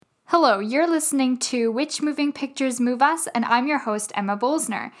Hello, you're listening to Which Moving Pictures Move Us, and I'm your host, Emma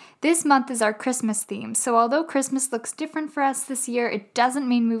Bolsner. This month is our Christmas theme, so although Christmas looks different for us this year, it doesn't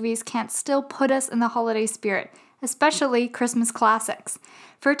mean movies can't still put us in the holiday spirit, especially Christmas classics.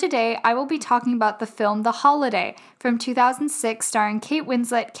 For today, I will be talking about the film The Holiday from 2006, starring Kate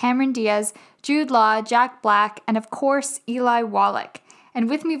Winslet, Cameron Diaz, Jude Law, Jack Black, and of course, Eli Wallach. And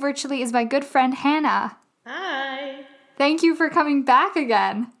with me virtually is my good friend Hannah. Hi. Thank you for coming back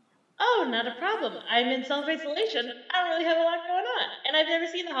again. Oh, not a problem. I'm in self-isolation. I don't really have a lot going on. And I've never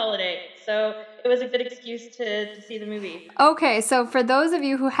seen The Holiday, so it was a good excuse to see the movie. Okay, so for those of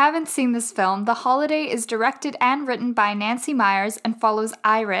you who haven't seen this film, The Holiday is directed and written by Nancy Meyers and follows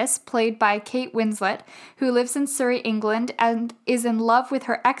Iris, played by Kate Winslet, who lives in Surrey, England, and is in love with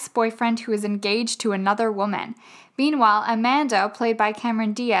her ex-boyfriend who is engaged to another woman. Meanwhile, Amanda, played by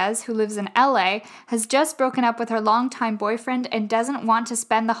Cameron Diaz, who lives in LA, has just broken up with her longtime boyfriend and doesn't want to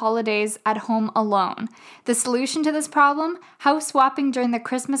spend the holidays at home alone. The solution to this problem? House swapping during the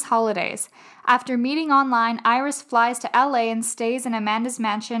Christmas holidays. After meeting online, Iris flies to LA and stays in Amanda's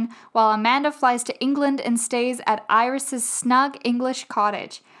mansion, while Amanda flies to England and stays at Iris's snug English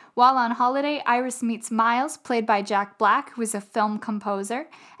cottage. While on holiday, Iris meets Miles, played by Jack Black, who is a film composer,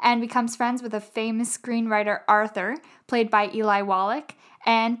 and becomes friends with a famous screenwriter, Arthur, played by Eli Wallach.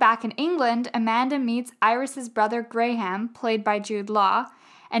 And back in England, Amanda meets Iris's brother, Graham, played by Jude Law,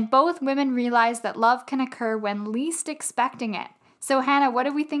 and both women realize that love can occur when least expecting it. So, Hannah, what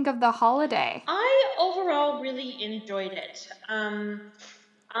do we think of The Holiday? I overall really enjoyed it.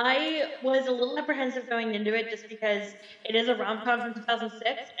 I was a little apprehensive going into it just because it is a rom-com from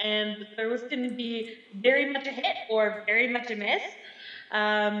 2006 and those can be very much a hit or very much a miss.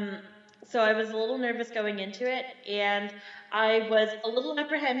 So I was a little nervous going into it and I was a little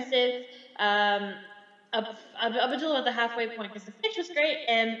apprehensive up until about the halfway point because the pitch was great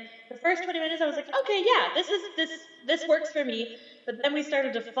and the first 20 minutes I was like, okay, yeah, this works for me. But then we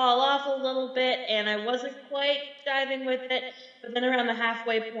started to fall off a little bit and I wasn't quite diving with it. But then around the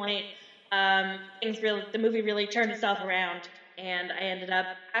halfway point, the movie really turned itself around and I ended up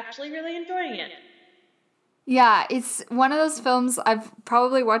actually really enjoying it. Yeah, it's one of those films I've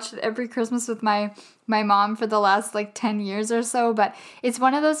probably watched it every Christmas with my mom for the last 10 years or so, but it's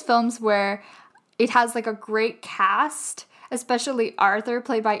one of those films where it has a great cast, especially Arthur,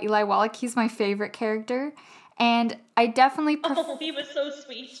 played by Eli Wallach. He's my favorite character. And I definitely he was so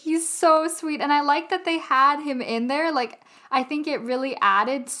sweet. He's so sweet. And I like that they had him in there. I think it really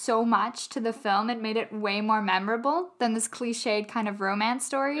added so much to the film. It made it way more memorable than this cliched kind of romance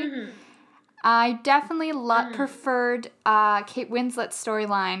story. Mm-hmm. I definitely preferred Kate Winslet's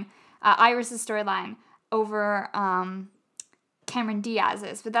storyline, Iris's storyline, over Cameron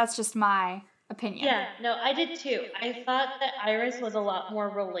Diaz's. But that's just my opinion. Yeah, no, I did too. I thought that Iris was a lot more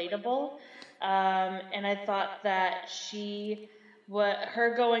relatable, and I thought that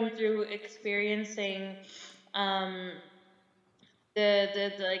her going through experiencing the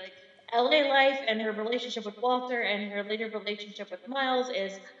LA life and her relationship with Walter and her later relationship with Miles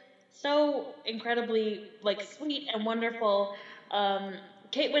is so incredibly sweet and wonderful.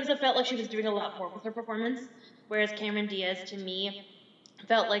 Kate Winslet felt like she was doing a lot more with her performance, whereas Cameron Diaz to me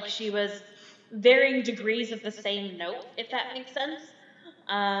felt like she was varying degrees of the same note, if that makes sense.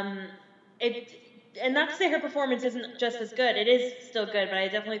 And not to say her performance isn't just as good, it is still good, but I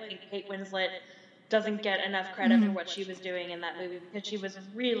definitely think Kate Winslet doesn't get enough credit for what she was doing in that movie because she was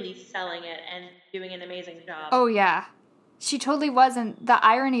really selling it and doing an amazing job. Oh, yeah. She totally was, and the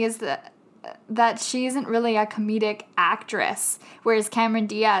irony is that she isn't really a comedic actress, whereas Cameron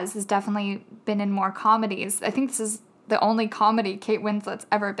Diaz has definitely been in more comedies. I think this is the only comedy Kate Winslet's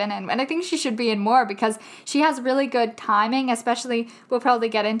ever been in, and I think she should be in more because she has really good timing, especially, we'll probably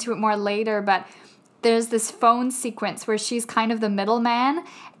get into it more later, but there's this phone sequence where she's kind of the middleman,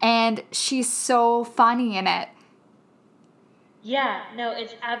 and she's so funny in it. Yeah, no,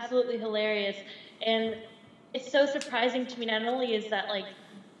 it's absolutely hilarious, and it's so surprising to me. Not only is that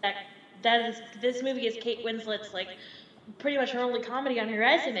this movie is Kate Winslet's pretty much her only comedy on her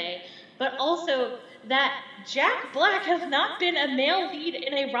resume, but also that Jack Black has not been a male lead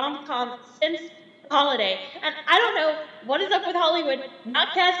in a rom-com since Holiday. And I don't know what is up with Hollywood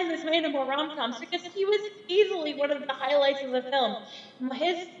not casting this man in more rom-coms because he was easily one of the highlights of the film.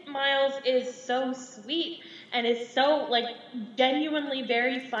 His Miles is so sweet and is so genuinely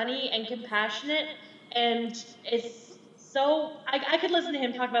very funny and compassionate and is so I could listen to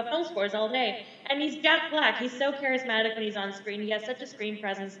him talk about film scores all day. And he's Jack Black. He's so charismatic when he's on screen. He has such a screen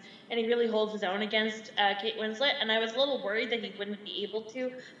presence, and he really holds his own against Kate Winslet. And I was a little worried that he wouldn't be able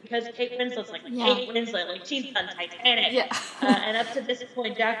to, because Kate Winslet's like Kate Winslet, like she's done Titanic. Yeah. And up to this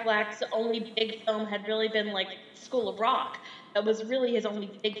point, Jack Black's only big film had really been like School of Rock. That was really his only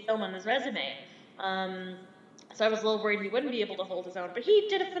big film on his resume. So I was a little worried he wouldn't be able to hold his own, but he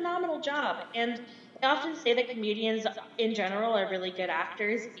did a phenomenal job. And I often say that comedians in general are really good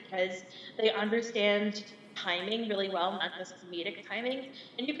actors because they understand timing really well, not just comedic timing.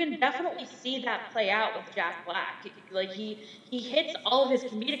 And you can definitely see that play out with Jack Black. Like he hits all of his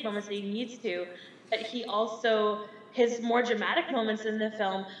comedic moments that he needs to, but he also, his more dramatic moments in the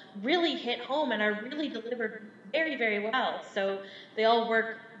film really hit home and are really delivered very, very well. So they all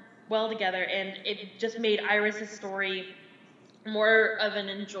work well together, and it just made Iris' story more of an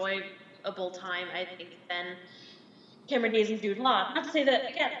enjoyable time, I think, than Cameron Diaz and Jude Law. Not to say that,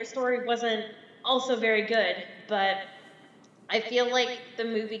 again, her story wasn't also very good, but I feel like the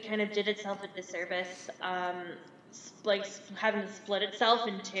movie kind of did itself a disservice, like having to split itself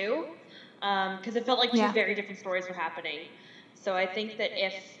in two, because it felt like two very different stories were happening. So I think that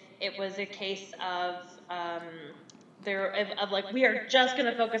if it was a case of like, we are just going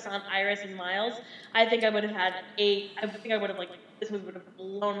to focus on Iris and Miles, I think I would have like, this movie would have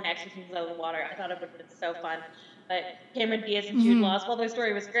blown my expectations out of the water. I thought it would have been so fun. But Cameron Diaz and Jude Law, while their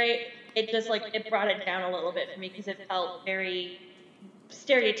story was great, it just, like, it brought it down a little bit for me because it felt very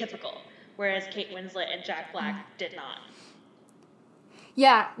stereotypical, whereas Kate Winslet and Jack Black did not.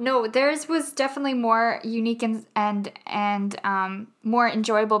 Yeah, no, theirs was definitely more unique and more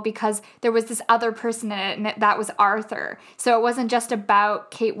enjoyable because there was this other person in it, and that was Arthur. So it wasn't just about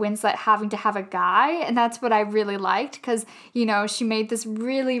Kate Winslet having to have a guy, and that's what I really liked because, you know, she made this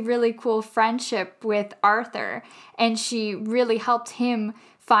really, really cool friendship with Arthur, and she really helped him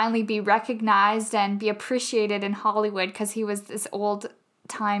finally be recognized and be appreciated in Hollywood because he was this old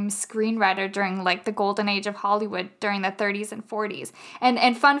time screenwriter during like the golden age of Hollywood during the 30s and 40s.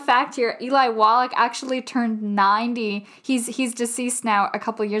 And fun fact here, Eli Wallach actually turned 90. He's deceased now a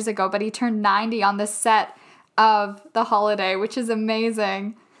couple years ago, but he turned 90 on the set of The Holiday, which is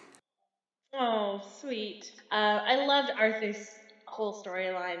amazing. Oh, sweet. I loved Arthur's whole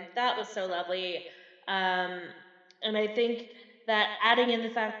storyline. That was so lovely. And I think that adding in the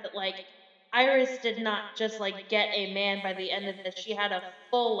fact that, like, Iris did not just, like, get a man by the end of this. She had a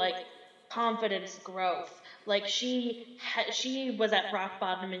full, like, confidence growth. Like, she was at rock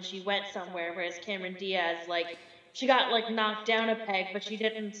bottom and she went somewhere, whereas Cameron Diaz, like, she got, like, knocked down a peg, but she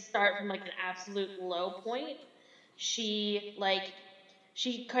didn't start from, like, an absolute low point. She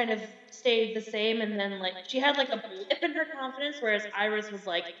kind of stayed the same, and then, like, she had, like, a blip in her confidence, whereas Iris was,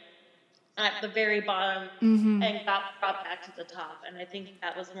 like, at the very bottom and got brought back to the top, and I think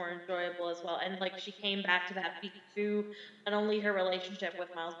that was more enjoyable as well. And, like, she came back to that peak through not only her relationship with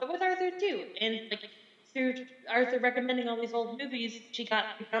Miles, but with Arthur too. And, like, through Arthur recommending all these old movies, she got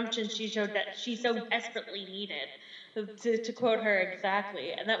the gumption she showed that she so desperately needed. To quote her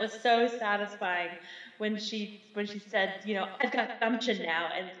exactly, and that was so satisfying when she said, you know, I've got gumption now,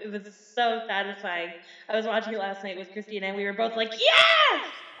 and it was so satisfying. I was watching it last night with Christina, and we were both like, yes!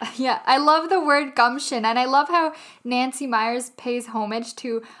 Yeah, I love the word gumption, and I love how Nancy Meyers pays homage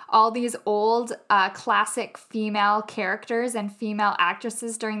to all these old classic female characters and female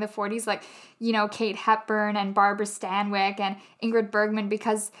actresses during the 40s, like, you know, Kate Hepburn and Barbara Stanwyck and Ingrid Bergman,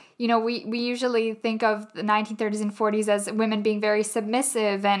 because, you know, we usually think of the 1930s and 40s as women being very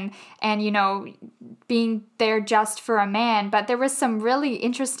submissive and you know, being there just for a man, but there was some really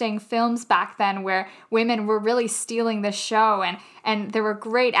interesting films back then where women were really stealing the show, and there were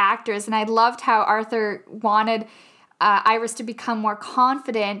great actors, and I loved how Arthur wanted Iris to become more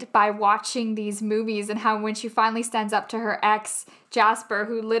confident by watching these movies, and how when she finally stands up to her ex, Jasper,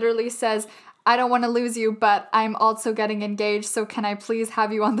 who literally says, I don't want to lose you, but I'm also getting engaged, so can I please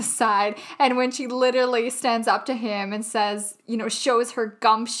have you on the side? And when she literally stands up to him and says, you know, shows her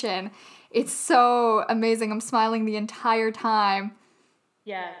gumption, it's so amazing. I'm smiling the entire time.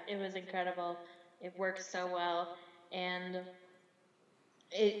 Yeah, it was incredible. It worked so well. And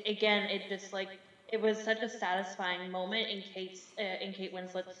it just, like, it was such a satisfying moment in Kate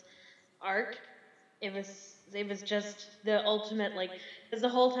Winslet's arc. It was just the ultimate, like, because the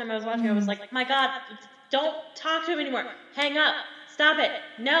whole time I was watching, I was like, my God, don't talk to him anymore. Hang up. Stop it.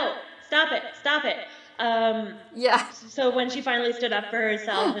 No. Stop it. Stop it. Yeah. So when she finally stood up for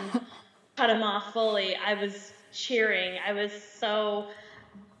herself and cut him off fully, I was cheering. I was so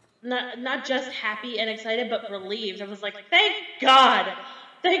not just happy and excited, but relieved. I was like, thank God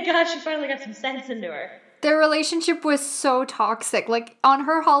she finally got some sense into her. Their relationship was so toxic. Like, on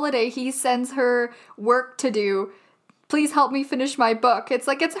her holiday, he sends her work to do. Please help me finish my book. It's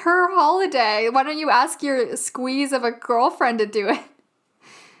like, it's her holiday. Why don't you ask your squeeze of a girlfriend to do it?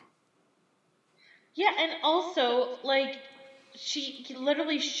 Yeah, and also, like, she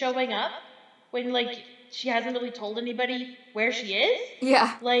literally showing up when, like, she hasn't really told anybody where she is.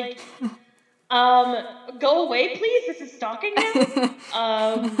 Yeah. Like, go away, please. This is stalking him.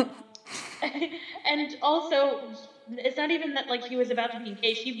 And also, it's not even that, like, he was about to be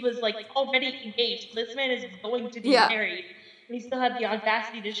engaged. He was, like, already engaged. This man is going to be Yeah. married. And he still had the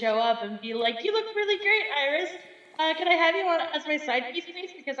audacity to show up and be like, you look really great, Iris. Can I have you on as my side piece,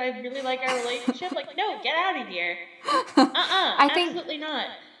 please? Because I really like our relationship. Like, no, get out of here. Absolutely not.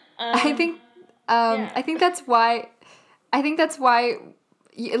 I think Yeah. I think that's why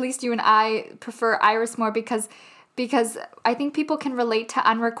at least you and I prefer Iris more, because I think people can relate to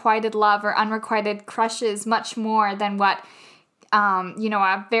unrequited love or unrequited crushes much more than what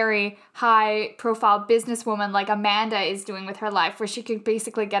a very high profile businesswoman like Amanda is doing with her life, where she could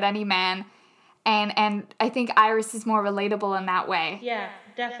basically get any man. And I think Iris is more relatable in that way. Yeah,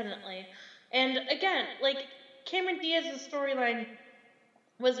 definitely. And again, like, Cameron Diaz's storyline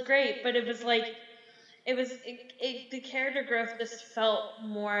was great, but it was like, the character growth just felt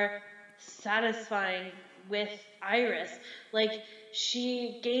more satisfying with Iris. Like,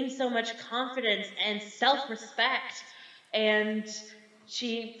 she gained so much confidence and self-respect, and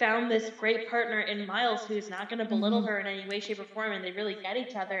she found this great partner in Miles who's not going to belittle her in any way, shape, or form, and they really get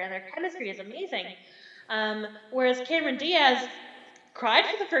each other, and their chemistry is amazing. Whereas Cameron Diaz cried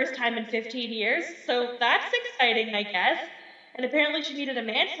for the first time in 15 years, so that's exciting, I guess. And apparently she needed a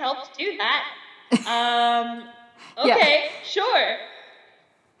man's help to do that. Okay, Yeah. sure.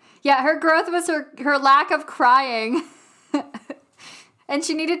 Yeah, her growth was her lack of crying. And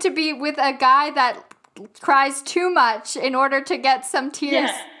she needed to be with a guy that cries too much in order to get some tears.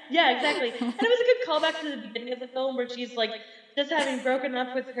 Yeah, exactly. And it was a good callback to the beginning of the film, where she's like just having broken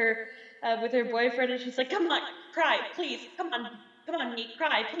up with her boyfriend, and she's like, "Come on, cry, please. Come on, Nate,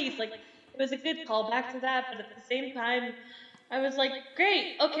 cry, please." Like, it was a good callback to that, but at the same time, I was like,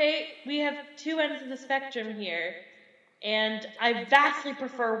 "Great, okay, we have two ends of the spectrum here, and I vastly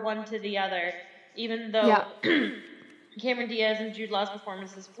prefer one to the other, even though." Yeah. Cameron Diaz and Jude Law's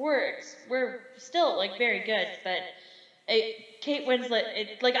performances were still, like, very good, but Kate Winslet,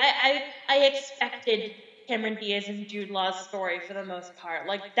 I expected Cameron Diaz and Jude Law's story for the most part.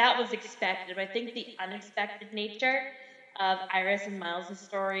 Like, that was expected, but I think the unexpected nature of Iris and Miles'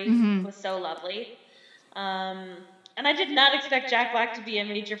 story was so lovely. And I did not expect Jack Black to be a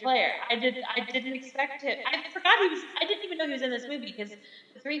major player. I didn't expect him. I didn't even know he was in this movie, because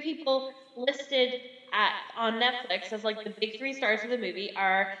the three people listed on Netflix as, like, the big three stars of the movie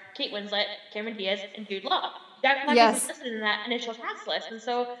are Kate Winslet, Cameron Diaz, and Jude Law. Jack Black isn't listed in that initial cast list, and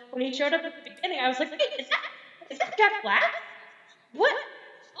so when he showed up at the beginning, I was like, wait, is that Jack Black? What?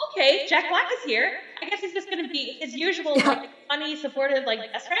 Okay, Jack Black is here. I guess he's just going to be his usual, like, funny, supportive,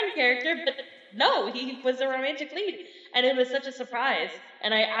 like, best friend character, but no, he was the romantic lead, and it was such a surprise,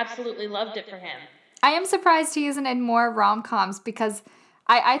 and I absolutely loved it for him. I am surprised he isn't in more rom-coms, because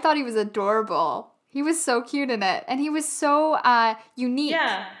I thought he was adorable. He was so cute in it, and he was so unique.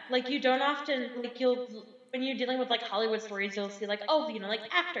 Yeah, like, you don't often, like, when you're dealing with, like, Hollywood stories, you'll see, like, oh, like,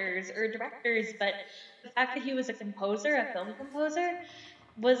 actors or directors, but the fact that he was a composer, a film composer,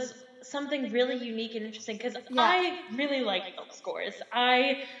 was something really unique and interesting, because I really like film scores.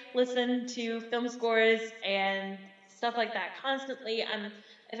 I listen to film scores and stuff like that constantly.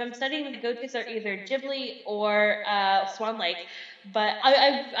 If I'm studying, the go-tos are either Ghibli or Swan Lake, but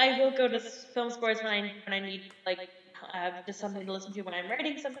I will go to film scores when I need, like, just something to listen to when I'm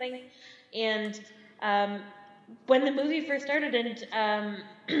writing something. And when the movie first started,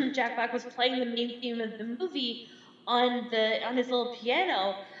 and Jack Black was playing the main theme of the movie on his little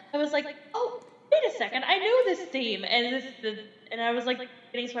piano, I was like, oh, wait a second, I know this theme, and I was, like,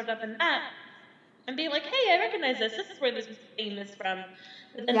 getting swept up in that, and being like, hey, I recognize this. This is where this theme is from.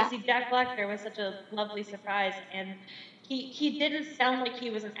 But then to see Jack Black there was such a lovely surprise, and he didn't sound like he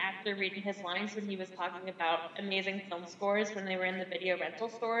was an actor reading his lines when he was talking about amazing film scores when they were in the video rental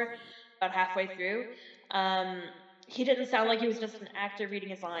store about halfway through. He didn't sound like he was just an actor reading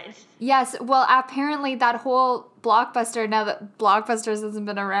his lines. Yes, well, apparently that whole Blockbuster, now that Blockbusters hasn't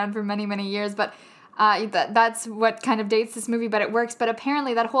been around for many, many years, but that's what kind of dates this movie, but it works. But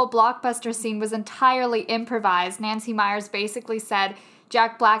apparently that whole Blockbuster scene was entirely improvised. Nancy Meyers basically said,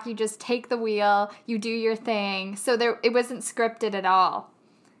 Jack Black, you just take the wheel, you do your thing. So it wasn't scripted at all.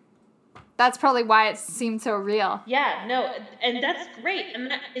 that's probably why it seemed so real. Yeah, no, and that's great.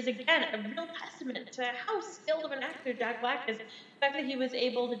 And that is, again, a real testament to how skilled of an actor Jack Black is. The fact that he was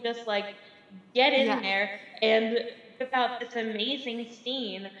able to just, like, get in there and whip out this amazing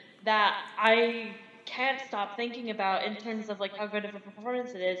scene that I can't stop thinking about in terms of, like, how good of a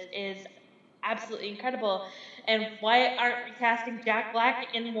performance it is absolutely incredible. And why aren't we casting Jack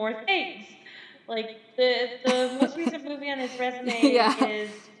Black in more things? Like, the most recent movie on his resume is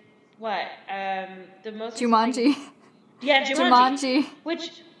what? The most recent thing. Jumanji. Yeah, Jumanji.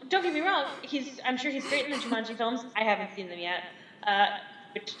 Which, don't get me wrong, I'm sure he's great in the Jumanji films. I haven't seen them yet.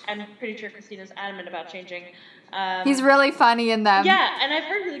 Which I'm pretty sure Christina's adamant about changing. He's really funny in them. Yeah, and I've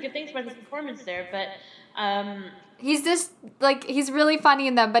heard really good things about his performance there, but he's just, like, he's really funny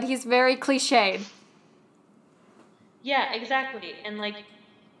in them, but he's very cliched. Yeah, exactly. And, like,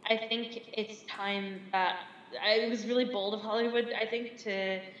 I think it's time that it was really bold of Hollywood, I think,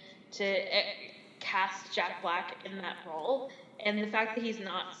 to cast Jack Black in that role. And the fact that he's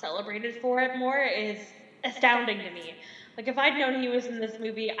not celebrated for it more is astounding to me. Like, if I'd known he was in this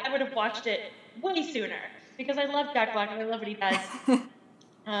movie, I would have watched it way sooner, because I love Jack Black and I love what he does.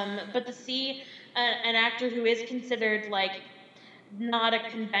 But to see an actor who is considered, like, not a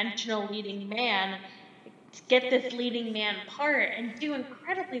conventional leading man get this leading man part and do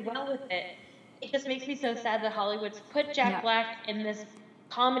incredibly well with it, it just makes me so sad that Hollywood's put Jack Black in this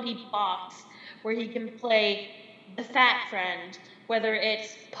comedy box where he can play the fat friend, whether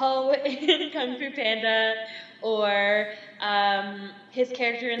it's Po in Kung Fu Panda, or his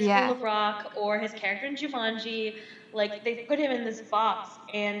character in School of Rock, or his character in Jumanji. Like, they put him in this box,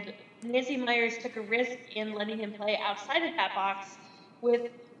 and Nancy Meyers took a risk in letting him play outside of that box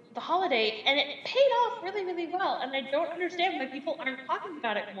with The Holiday, and it paid off really, really well. And I don't understand why people aren't talking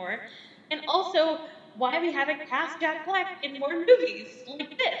about it more, and also why we haven't cast Jack Black in more movies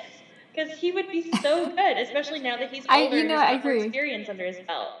like this, because he would be so good, especially now that he's older and has more experience under his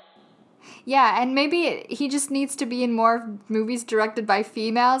belt. Yeah, and maybe he just needs to be in more movies directed by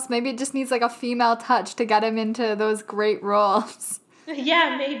females. Maybe it just needs, like, a female touch to get him into those great roles.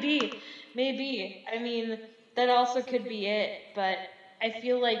 Yeah, maybe. I mean, that also could be it, but I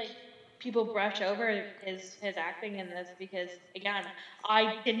feel like people brush over his acting in this because, again,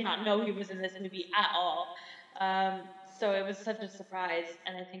 I did not know he was in this movie at all. So it was such a surprise,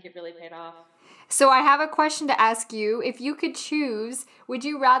 and I think it really paid off. So I have a question to ask you. If you could choose, would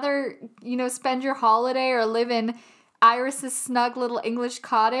you rather, spend your holiday or live in Iris's snug little English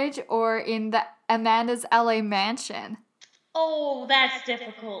cottage or in the Amanda's LA mansion? Oh, that's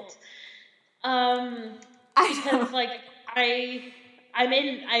difficult. Because, like, I'm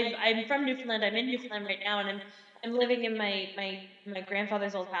from Newfoundland. I'm in Newfoundland right now, and I'm living in my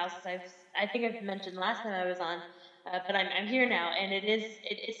grandfather's old house. I think I've mentioned last time I was on, but I'm here now, and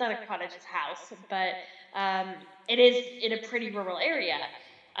it's not a cottage, it's a house, but it is in a pretty rural area.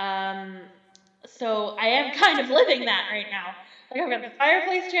 So I am kind of living that right now. Like, I've got the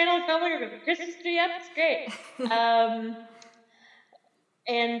fireplace channel going, I've got the Christmas tree up. It's great.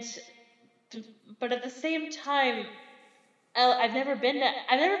 But at the same time, I've never been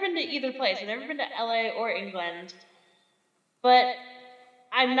to either place. I've never been to LA or England. But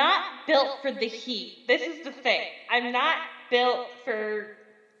I'm not built for the heat. This is the thing. I'm not built for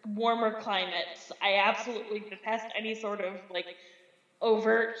warmer climates. I absolutely detest any sort of, like,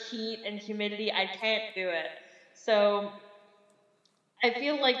 overt heat and humidity. I can't do it. So I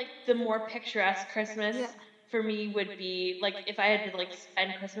feel like the more picturesque Christmas for me would be, like, if I had to, like,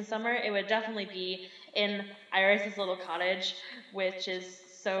 spend Christmas summer, it would definitely be in Iris's little cottage, which is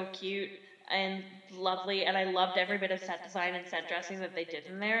so cute and lovely, and I loved every bit of set design and set dressing that they did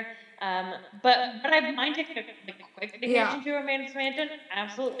in there. But I mind taking a quick vacation to Amanda's mansion?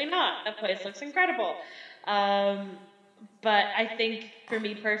 Absolutely not. That place looks incredible. But I think for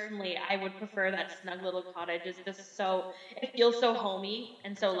me personally, I would prefer that snug little cottage. It's just it feels so homey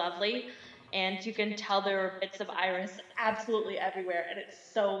and so lovely. And you can tell there are bits of Iris absolutely everywhere. And it's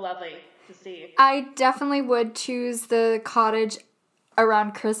so lovely to see. I definitely would choose the cottage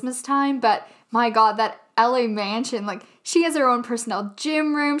around Christmas time. But my God, that LA mansion, like, she has her own personal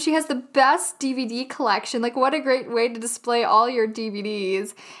gym room. She has the best DVD collection. Like, what a great way to display all your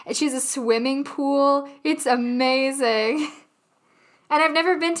DVDs. And she has a swimming pool. It's amazing. And I've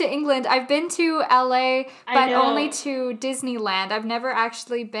never been to England. I've been to LA, but only to Disneyland. I've never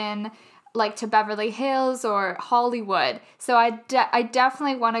actually been, like, to Beverly Hills or Hollywood. So I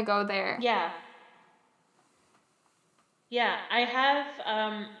definitely want to go there. Yeah. Yeah, I have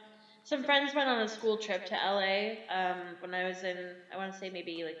some friends went on a school trip to LA when I was in, I want to say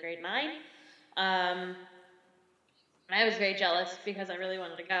maybe like grade 9. And I was very jealous because I really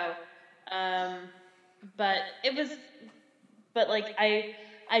wanted to go. Um, but it was, but like I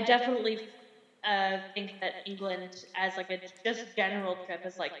definitely think that England as like a just general trip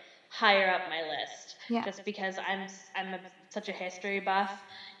is like higher up my list. Yeah. Just because such a history buff,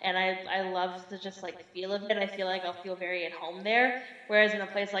 and I love the just like feel of it. I feel like I'll feel very at home there. Whereas in a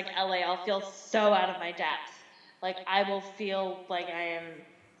place like LA, I'll feel so out of my depth. Like I will feel like I am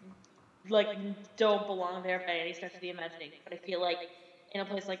like don't belong there by any stretch of the imagining. But I feel like in a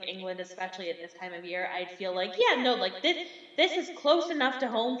place like England, especially at this time of year, I'd feel like, yeah, no, like this is close enough to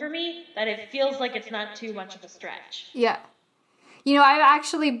home for me that it feels like it's not too much of a stretch. Yeah. You know, I've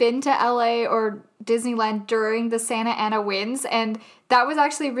actually been to LA or Disneyland during the Santa Ana winds, and that was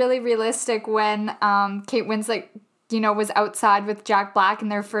actually really realistic when Kate Winslet, you know, was outside with Jack Black in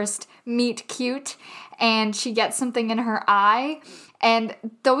their first meet cute, and she gets something in her eye. And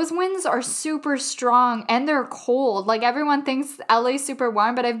those winds are super strong and they're cold. Like everyone thinks LA's super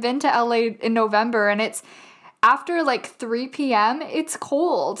warm, but I've been to LA in November and it's after like 3 p.m., it's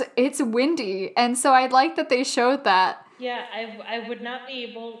cold. It's windy. And so I like that they showed that. Yeah, I would not be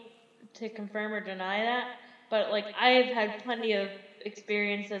able to confirm or deny that, but like I've had plenty of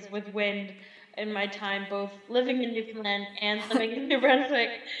experiences with wind in my time, both living in Newfoundland and living in New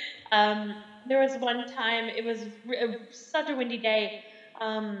Brunswick. There was one time it was such a windy day.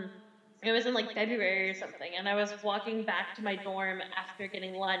 It was in like February or something, and I was walking back to my dorm after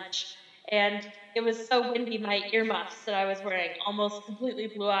getting lunch, and it was so windy my earmuffs that I was wearing almost completely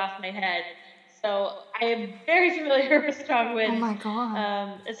blew off my head. So I am very familiar with strong winds. Oh my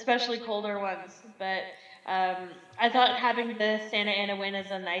God. Especially colder ones. But I thought having the Santa Ana win as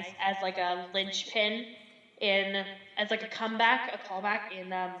like a linchpin as like a comeback, a callback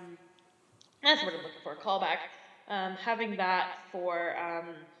in that's what I'm looking for, a callback. Having that for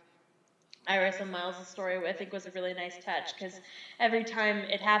Iris and Miles' story, I think was a really nice touch because every time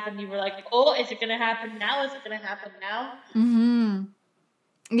it happened, you were like, oh, is it going to happen now? Is it going to happen now? Mm-hmm.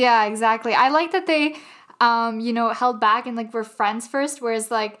 Yeah, exactly. I like that they, you know, held back and like were friends first,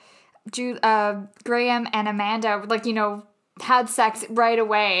 whereas like Graham and Amanda, like, you know, had sex right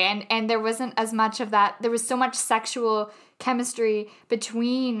away, and there wasn't as much of that. There was so much sexual chemistry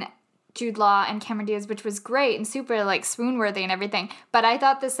between Jude Law and Cameron Diaz, which was great and super like swoon worthy and everything. But I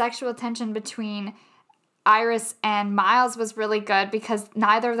thought the sexual tension between Iris and Miles was really good because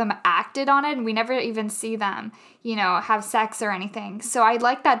neither of them acted on it and we never even see them, you know, have sex or anything. So I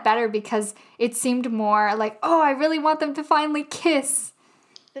like that better because it seemed more like, oh, I really want them to finally kiss.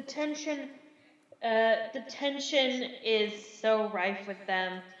 The tension is so rife with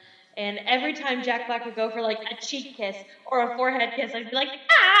them. And every time Jack Black would go for like a cheek kiss or a forehead kiss, I'd be like,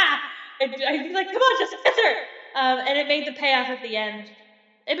 ah! I'd be like, come on, just kiss her! And it made the payoff at the end.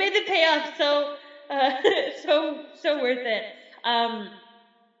 It made the payoff so worth it. And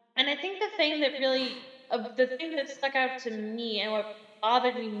I think the thing that stuck out to me and what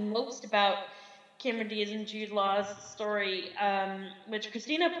bothered me most about Cameron Diaz and Jude Law's story, which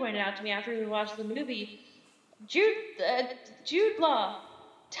Christina pointed out to me after we watched the movie, Jude Law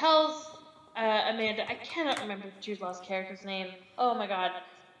tells Amanda, I cannot remember Jude Law's character's name. Oh my god,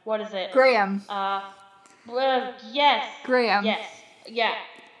 what is it? Graham. Yes. Graham. Yes. Yeah.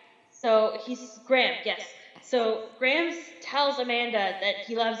 So he's Graham. Yes. So Graham tells Amanda that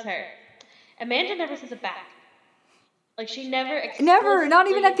he loves her. Amanda never says it back. Like she never. Not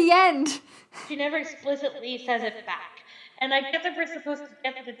even at the end. She never explicitly says it back. And I get that we're supposed to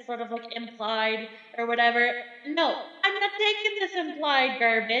get that it's sort of like implied or whatever. No, I'm not taking this implied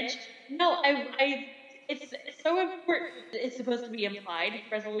garbage. No, it's so important. It's supposed to be implied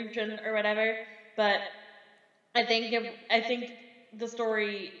resolution or whatever. But I think the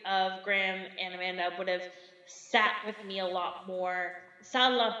story of Graham and Amanda would have sat with me a lot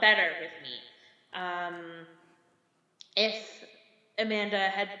better with me. If Amanda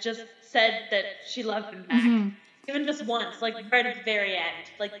had just said that she loved him back, even just once, like right at the very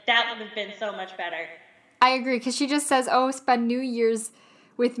end, like that would have been so much better. I agree, because she just says, oh, spend New Year's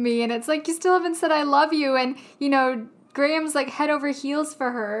with me, and it's like, you still haven't said I love you, and, you know, Graham's like head over heels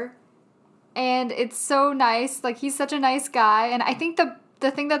for her, and it's so nice, like, he's such a nice guy, and I think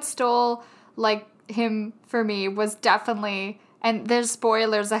the thing that stole, like, him for me was definitely, and there's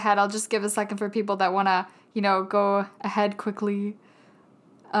spoilers ahead, I'll just give a second for people that want to, you know, go ahead quickly.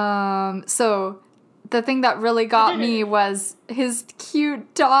 So the thing that really got me was his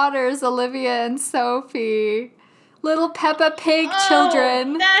cute daughters, Olivia and Sophie. Little Peppa Pig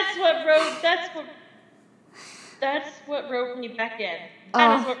children. That's what roped me back in.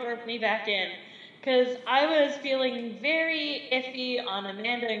 That is what roped me back in. Because I was feeling very iffy on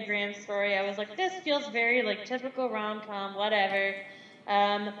Amanda and Graham's story. I was like, this feels very like typical rom-com, whatever.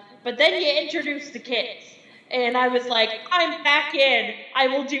 But then you introduce the kids. And I was like, I'm back in. I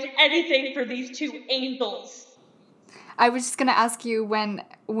will do anything for these two angels. I was just gonna ask you when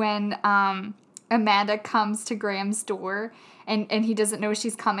Amanda comes to Graham's door and he doesn't know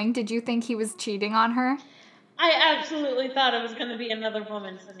she's coming. Did you think he was cheating on her? I absolutely thought it was going to be another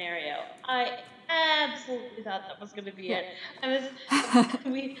woman scenario. I absolutely thought that was going to be Yeah. it. I was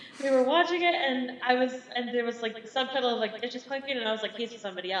we were watching it and there was like the subtitle of like dishes clinking and I was like he's with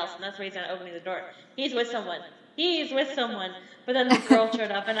somebody else and that's why he's not opening the door. He's with someone. He's with someone. But then the girl showed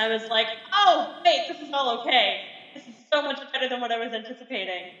up and I was like, "Oh, wait, this is all okay. This is so much better than what I was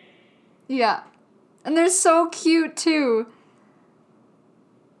anticipating." Yeah. And they're so cute too.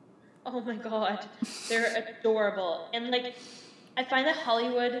 Oh my god, they're adorable. And like I find that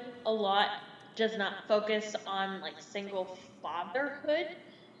Hollywood a lot does not focus on like single fatherhood.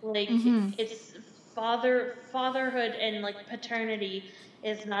 Like it's fatherhood and like paternity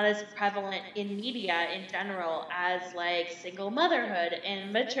is not as prevalent in media in general as like single motherhood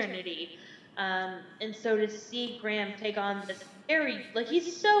and maternity. And so to see Graham take on this very like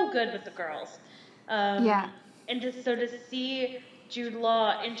he's so good with the girls. Yeah. And just so to see Jude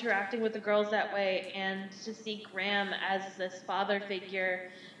Law interacting with the girls that way and to see Graham as this father figure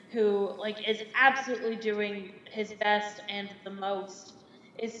who like is absolutely doing his best and the most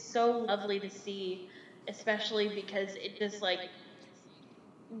is so lovely to see, especially because it just like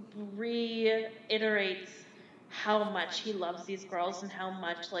reiterates how much he loves these girls and how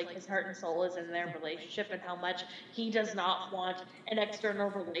much like his heart and soul is in their relationship and how much he does not want an external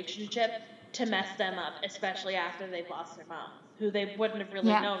relationship to mess them up, especially after they've lost their mom, who they wouldn't have really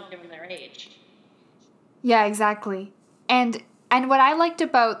Yeah. known given their age. Yeah, exactly. And what I liked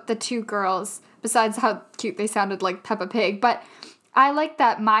about the two girls, besides how cute they sounded like Peppa Pig, but I liked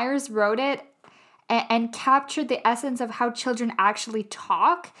that Myers wrote it and captured the essence of how children actually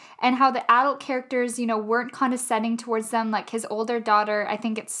talk and how the adult characters, weren't condescending towards them. Like his older daughter, I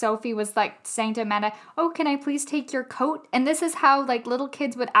think it's Sophie, was like saying to Amanda, "Oh, can I please take your coat?" And this is how like little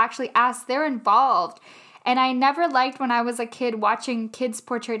kids would actually ask. They're involved. And I never liked when I was a kid watching kids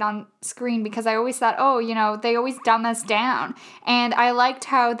portrayed on screen because I always thought, oh, they always dumb us down. And I liked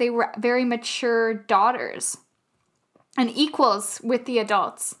how they were very mature daughters and equals with the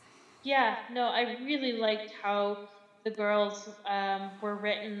adults. Yeah, no, I really liked how the girls were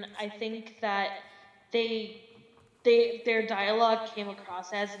written. I think that they their dialogue came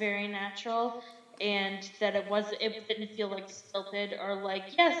across as very natural and that it didn't feel like stilted or like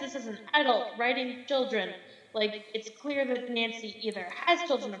yes this is an adult writing children. Like it's clear that Nancy either has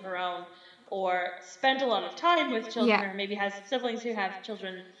children of her own or spent a lot of time with children Yeah. or maybe has siblings who have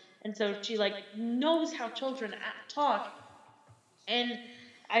children and so she like knows how children talk. And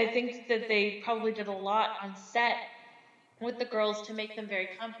I think that they probably did a lot on set with the girls to make them very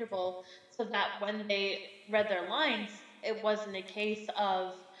comfortable so that when they read their lines, it wasn't a case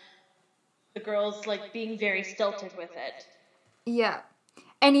of the girls like being very stilted with it. Yeah.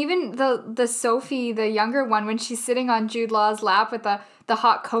 And even the Sophie, the younger one, when she's sitting on Jude Law's lap with the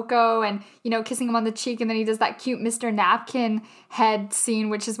hot cocoa and, kissing him on the cheek, and then he does that cute Mr. Napkin head scene,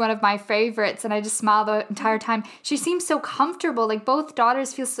 which is one of my favorites, and I just smile the entire time. She seems so comfortable. Like, both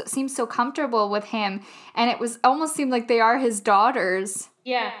daughters seem so comfortable with him, and it was almost seemed like they are his daughters.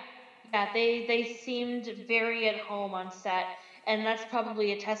 Yeah. Yeah, they seemed very at home on set, and that's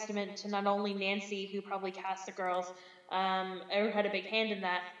probably a testament to not only Nancy, who probably cast the girls, or had a big hand in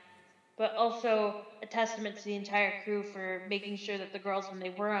that, but also a testament to the entire crew for making sure that the girls, when they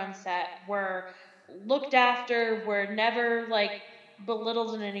were on set, were looked after, were never like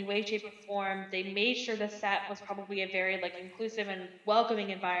belittled in any way, shape, or form. They made sure the set was probably a very like inclusive and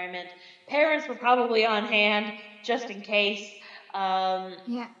welcoming environment. Parents were probably on hand just in case.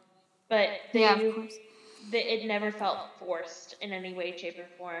 Yeah. But Yeah, of course. it never felt forced in any way, shape, or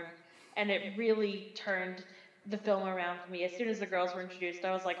form, and it really turned the film around for me. As soon as the girls were introduced,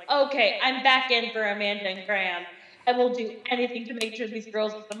 I was like, okay, I'm back in for Amanda and Graham. I will do anything to make sure these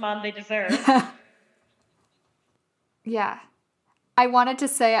girls get the mom they deserve. Yeah. I wanted to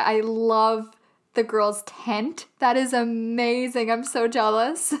say I love the girls' tent. That is amazing. I'm so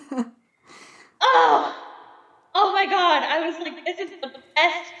jealous. Oh, oh my God! I was like, this is the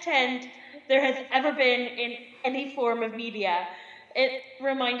best tent there has ever been in any form of media. It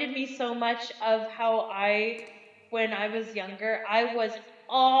reminded me so much of how when I was younger, I was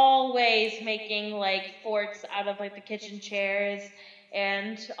always making like forts out of like the kitchen chairs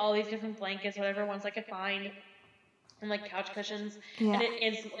and all these different blankets, whatever ones I could find, and like couch cushions. And Yeah. it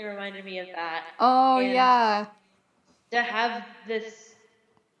instantly reminded me of that. Oh, And yeah. to have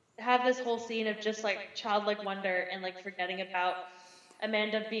this whole scene of just like childlike wonder and like forgetting about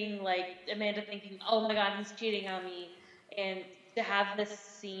Amanda thinking, oh my God, he's cheating on me, and to have this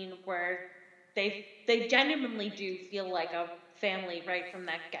scene where they genuinely do feel like a family right from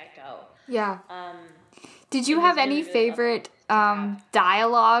that get go. Yeah. Um, Did you it have was any really, really lovely favorite to have.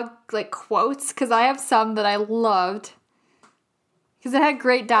 dialogue, like quotes? Because I have some that I loved. Because it had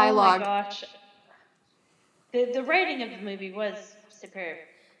great Oh my dialogue. gosh, the writing of the movie was superb.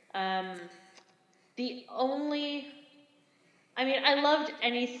 The only I mean, I loved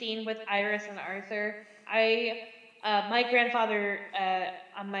any scene with Iris and Arthur. My grandfather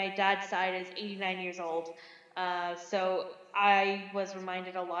on my dad's side is 89 years old, so I was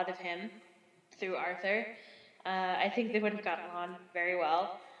reminded a lot of him through Arthur. I think they would have gotten on very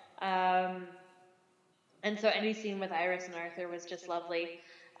well. Um, and so any scene with Iris and Arthur was just lovely.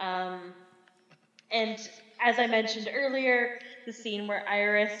 Um, and as I mentioned earlier, the scene where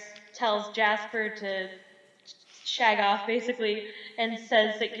Iris tells Jasper to shag off basically and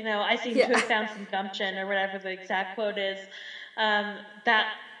says that, I seem to have found some gumption or whatever the exact quote is.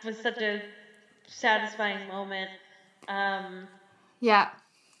 That was such a satisfying moment. Yeah.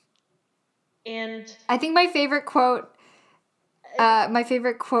 And I think my favorite quote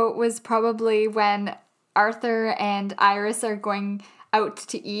was probably when Arthur and Iris are going out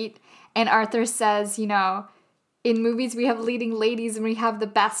to eat, and Arthur says, in movies we have leading ladies and we have the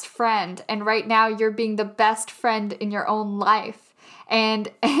best friend, and right now you're being the best friend in your own life.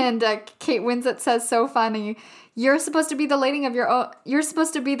 And Kate Winslet says, so funny, you're supposed to be the leading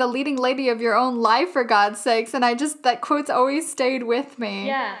lady of your own life, for God's sakes. And that quote's always stayed with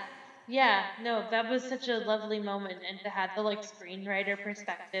me. Yeah, no, that was such a lovely moment, and to have the screenwriter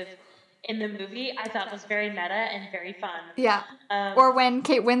perspective in the movie, I thought was very meta and very fun. Yeah. Or when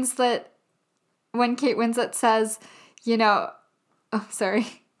Kate Winslet says, oh,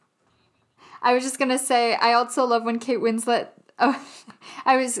 sorry. I was just gonna say, I also love when Kate Winslet. Oh,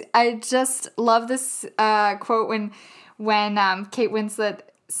 I just love this quote when Kate Winslet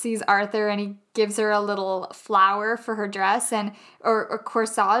sees Arthur and he gives her a little flower for her dress or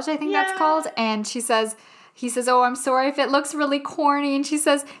corsage, I think that's called, and he says, oh, I'm sorry if it looks really corny, and she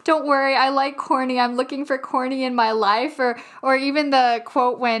says, don't worry, I like corny, I'm looking for corny in my life. Or even the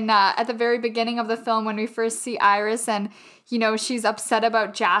quote when at the very beginning of the film when we first see Iris and she's upset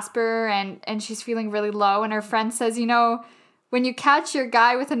about Jasper and she's feeling really low, and her friend says, when you catch your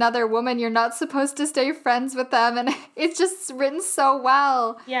guy with another woman, you're not supposed to stay friends with them. And it's just written so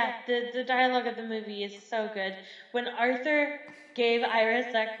well. Yeah, the dialogue of the movie is so good. When Arthur gave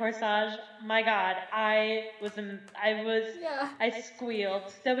Iris that corsage, my God, I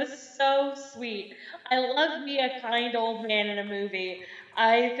squealed. That was so sweet. I love me a kind old man in a movie.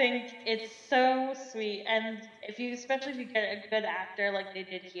 I think it's so sweet, and especially if you get a good actor like they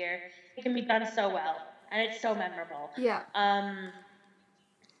did here, it can be done so well, and it's so memorable. Yeah.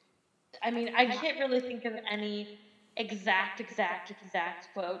 I mean, I can't really think of any exact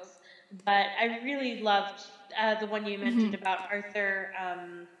quotes, but I really loved the one you mentioned about Arthur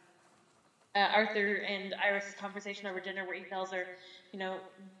and Iris' conversation over dinner, where he tells her,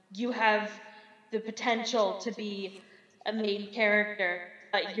 you have the potential to be a main character,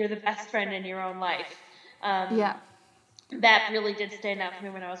 but you're the best friend in your own life. Yeah. That really did stand out for me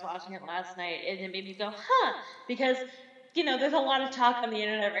when I was watching it last night, and it made me go, because there's a lot of talk on the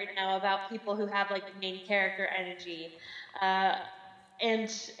internet right now about people who have the main character energy, and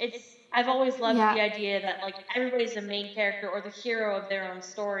I've always loved the idea that everybody's a main character or the hero of their own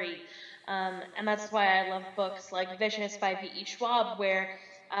story, and that's why I love books like Vicious by V.E. Schwab, where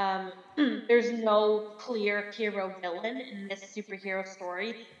there's no clear hero villain in this superhero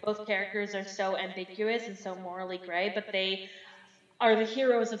story. Both characters are so ambiguous and so morally gray, but they are the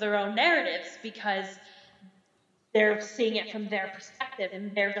heroes of their own narratives because they're seeing it from their perspective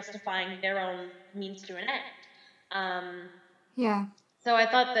and they're justifying their own means to an end. Yeah. So I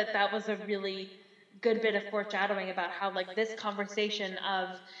thought that was a really good bit of foreshadowing about how this conversation of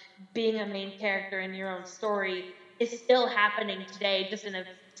being a main character in your own story is still happening today, just in a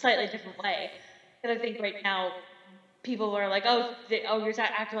slightly different way. Because I think right now people are like, you're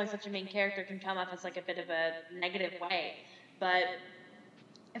acting like such a main character, can come off as a bit of a negative way. But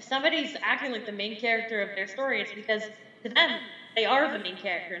if somebody's acting like the main character of their story, it's because to them they are the main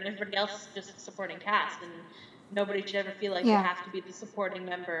character, and everybody else is just a supporting cast, and nobody should ever feel like they have to be the supporting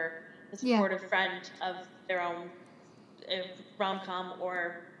member, the supportive friend of their own rom-com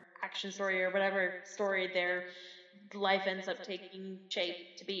or action story or whatever story their life ends up taking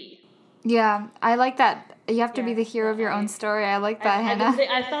shape to be. Yeah, I like that. You have to be the hero of your own story. I like that, Hannah.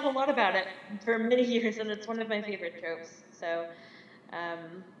 I've thought a lot about it for many years, and it's one of my favorite tropes. So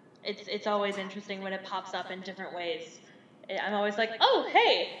it's always interesting when it pops up in different ways. I'm always like, oh,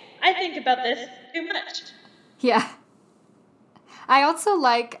 hey, I think about this too much. Yeah. I also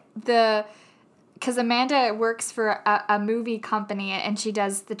like because Amanda works for a movie company and she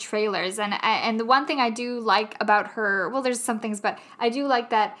does the trailers. And the one thing I do like about her, well, there's some things, but I do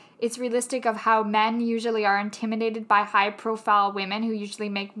like that it's realistic of how men usually are intimidated by high profile women who usually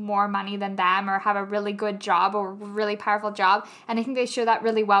make more money than them or have a really good job or really powerful job. And I think they show that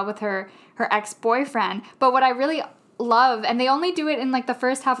really well with her ex-boyfriend. But what I really love, and they only do it in like the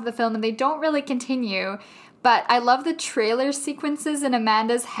first half of the film and they don't really continue, but I love the trailer sequences in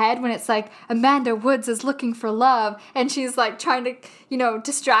Amanda's head when it's like Amanda Woods is looking for love and she's like trying to,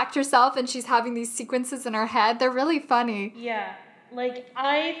 distract herself and she's having these sequences in her head. They're really funny. Yeah. Like,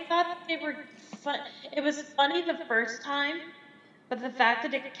 I thought that they were fun. It was funny the first time, but the fact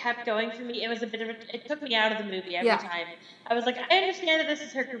that it kept going for me, it was a bit of it took me out of the movie every time. I was like, I understand that this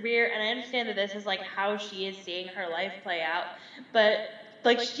is her career, and I understand that this is like how she is seeing her life play out, but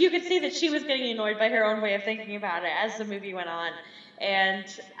like you could see that she was getting annoyed by her own way of thinking about it as the movie went on. And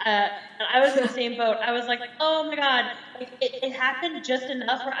I was in the same boat. I was like, oh my god, like, it happened just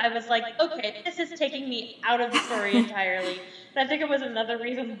enough where I was like, okay, this is taking me out of the story entirely. And I think it was another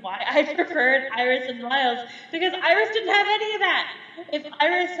reason why I preferred Iris and Miles, because Iris didn't have any of that. If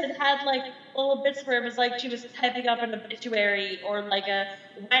Iris had had like little bits where it was like she was typing up an obituary or like a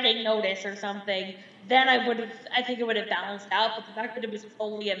wedding notice or something, then I think it would have balanced out. But the fact that it was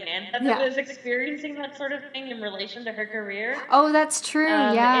only Amanda that was experiencing that sort of thing in relation to her career. Oh, that's true.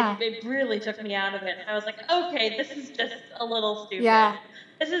 It really took me out of it. I was like, okay, this is just a little stupid. Yeah.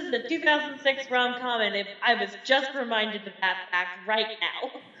 This is the 2006 rom-com, and I was just reminded of that fact right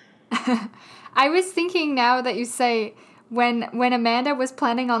now. I was thinking now that you say when Amanda was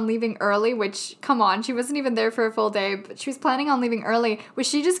planning on leaving early, which, come on, she wasn't even there for a full day, but she was planning on leaving early, was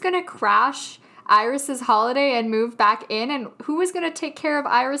she just going to crash Iris's holiday and move back in? And who was going to take care of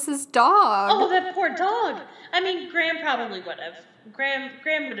Iris's dog? Oh, that poor dog. I mean, Graham probably would have. Graham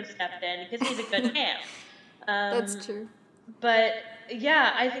would have stepped in because he's a good man. That's true. But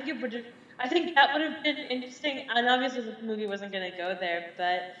yeah, I think that would have been interesting. And obviously, the movie wasn't going to go there,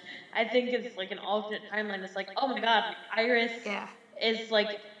 but I think it's like an alternate timeline. It's like, oh my god, like, Iris is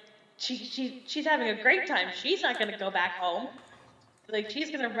like, she's having a great time. She's not going to go back home. Like, she's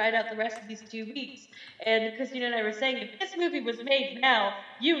going to ride out the rest of these 2 weeks. And Christina and I were saying, if this movie was made now,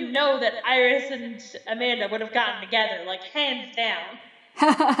 you know that Iris and Amanda would have gotten together, like, hands down.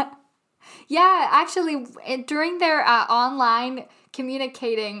 Yeah, actually, during their online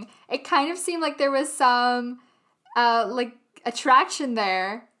communicating, it kind of seemed like there was some, like, attraction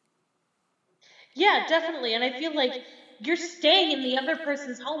there. Yeah, definitely. And I feel like you're staying in the other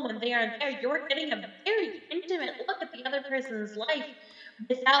person's home when they aren't there. You're getting a very intimate look at the other person's life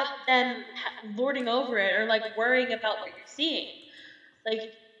without them lording over it or like worrying about what you're seeing.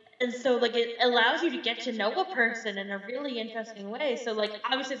 Like, and so like it allows you to get to know a person in a really interesting way. So like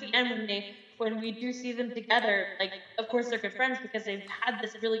obviously at the end when we do see them together, like of course they're good friends because they've had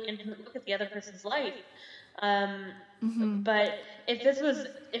this really intimate look at the other person's life. But if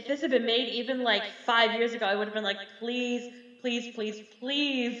this had been made even like 5 years ago, I would have been like, please let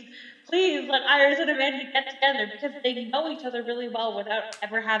Iris and Amanda get together because they know each other really well without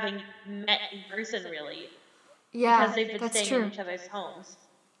ever having met in person, really. Yeah, because they've been staying in each other's homes.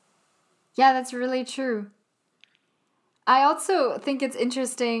 Yeah, that's really true. I also think it's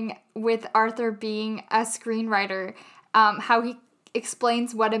interesting with Arthur being a screenwriter, how he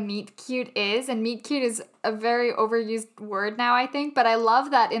explains what a meet cute is. And meet cute is a very overused word now, I think. But I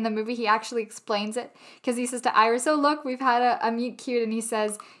love that in the movie he actually explains it. Because he says to Iris, oh, look, we've had a meet cute. And he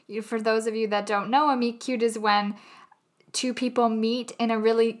says, for those of you that don't know, a meet cute is when two people meet in a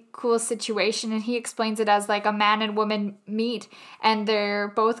really cool situation, and he explains it as like a man and woman meet and they're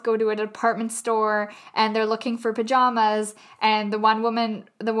both go to a department store and they're looking for pajamas, and the woman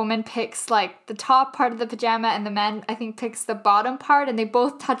picks like the top part of the pajama and the man I think picks the bottom part, and they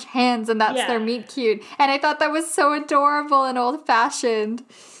both touch hands, and that's their meet cute. And I thought that was so adorable and old-fashioned.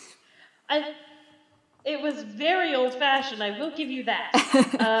 It was very old-fashioned, I will give you that.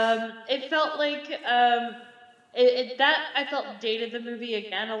 It felt like I felt dated the movie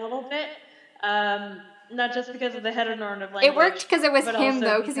again a little bit. Not just because of the heteronormative language. It worked because it was him,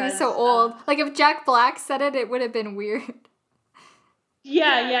 though, because he was so old. Like, if Jack Black said it, it would have been weird.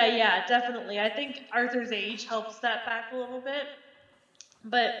 Yeah, definitely. I think Arthur's age helps that back a little bit.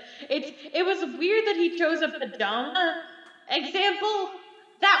 But it was weird that he chose a pajama example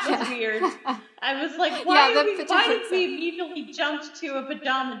That was Yeah. weird. I was like, Yeah, why the did pajama we immediately jumped to a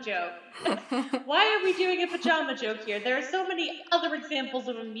pajama joke? Why are we doing a pajama joke here? There are so many other examples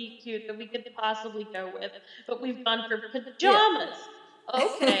of a meet cute that we could possibly go with, but we've gone for pajamas.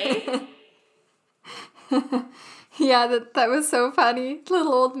 Okay. Yeah, that was so funny.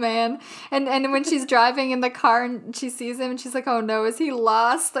 Little old man. And when she's driving in the car and she sees him and she's like, oh no, is he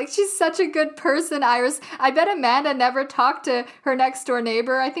lost? Like, she's such a good person, Iris. I bet Amanda never talked to her next door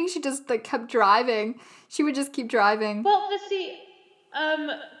neighbor. I think she just like kept driving. She would just keep driving. Well, see,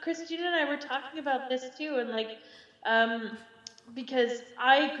 Christina and I were talking about this too, and like, because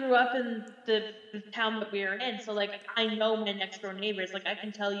I grew up in the town that we were in, so like I know my next door neighbors. Like I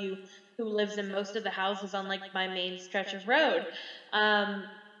can tell you who lives in most of the houses on like my main stretch of road,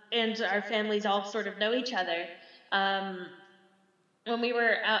 and our families all sort of know each other. When we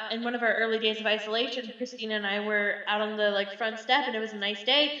were out in one of our early days of isolation, Christina and I were out on the like front step, and it was a nice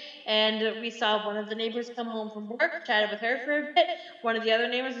day, and we saw one of the neighbors come home from work, chatted with her for a bit. One of the other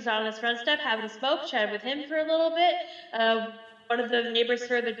neighbors was out on his front step having a smoke, chatted with him for a little bit. One of the neighbors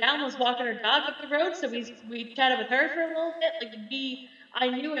further down was walking her dog up the road, so we chatted with her for a little bit. Like I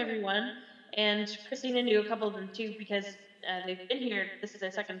knew everyone, and Christina knew a couple of them too because they've been here. This is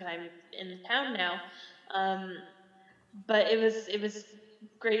their second time in town now. But it was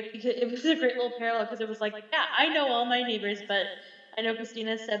great because it was a great little parallel because it was like, yeah, I know all my neighbors, but I know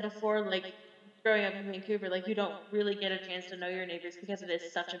Christina said before, like growing up in Vancouver, like you don't really get a chance to know your neighbors because it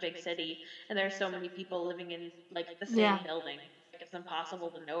is such a big city and there are so many people living in like the same building. Like it's impossible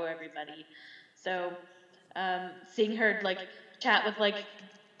to know everybody. So seeing her like chat with like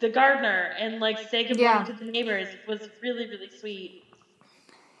the gardener and like say good morning to the neighbors was really, really sweet.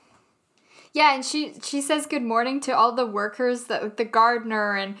 Yeah, and she says good morning to all the workers, the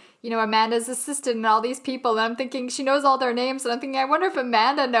gardener and, you know, Amanda's assistant and all these people. And I'm thinking she knows all their names. And I'm thinking, I wonder if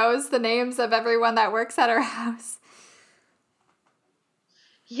Amanda knows the names of everyone that works at her house.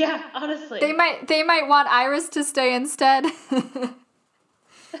 Yeah, honestly. They might want Iris to stay instead. Yeah,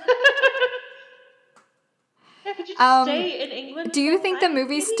 could you just stay in England? Do you think the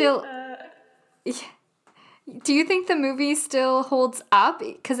movie still... Do you think the movie still holds up?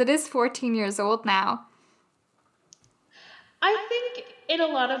 Because it is 14 years old now. I think in a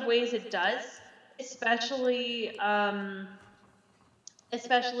lot of ways it does, especially you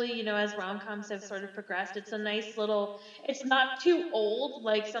know, as rom-coms have sort of progressed. It's a nice little. It's not too old,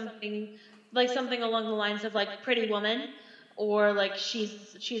 like something along the lines of like Pretty Woman, or like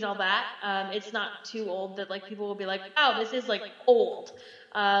she's all that. It's not too old that like people will be like, oh, this is like old.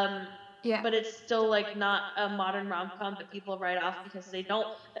 Yeah. But it's still like not a modern rom-com that people write off because they don't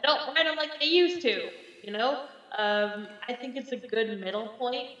write them like they used to, you know. I think it's a good middle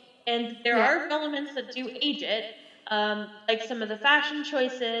point, and there are elements that do age it, like some of the fashion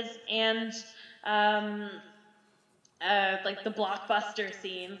choices and like the blockbuster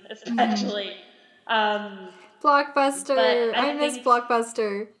scene, especially. Blockbuster. I miss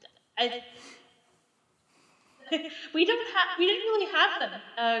Blockbuster. We didn't really have them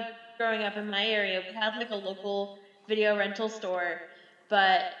growing up in my area. We had like a local video rental store,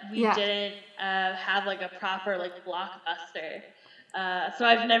 but we didn't have like a proper like Blockbuster. So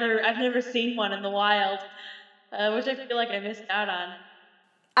I've never seen one in the wild, which I feel like I missed out on.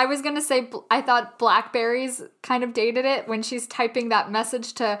 I was going to say, I thought Blackberries kind of dated it when she's typing that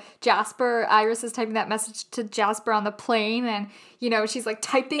message to Jasper. Iris is typing that message to Jasper on the plane, and, you know, she's like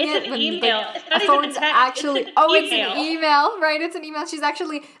typing it's it. An email. Like, it's not a phone's even actually. It's an email. It's an email, right? It's an email. She's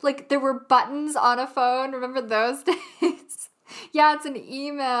actually, like, there were buttons on a phone. Remember those days? Yeah, it's an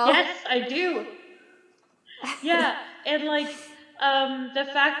email. Yes, I do. Yeah, and like, the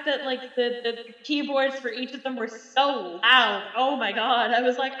fact that like the keyboards for each of them were so loud. Oh my god, I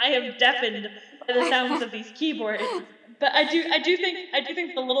was like, I am deafened by the sounds of these keyboards. But I do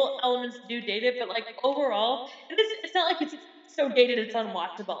think the little elements do date it, but like overall, it's not like it's so dated it's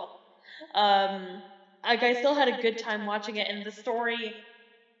unwatchable. Like I still had a good time watching it, and the story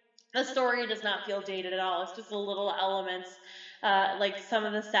does not feel dated at all. It's just the little elements, like some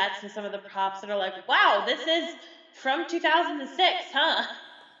of the sets and some of the props that are like, wow, this is from 2006, huh?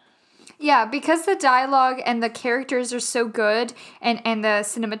 Yeah, because the dialogue and the characters are so good, and the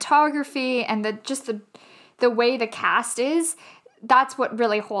cinematography and the way the cast is, that's what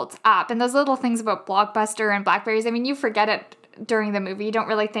really holds up. And those little things about Blockbuster and Blackberries, I mean, you forget it during the movie. You don't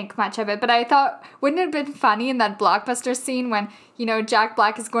really think much of it. But I thought, wouldn't it have been funny in that Blockbuster scene when, you know, Jack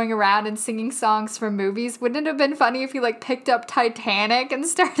Black is going around and singing songs from movies? Wouldn't it have been funny if he, like, picked up Titanic and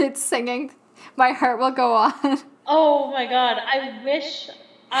started singing My Heart Will Go On? Oh my god, I wish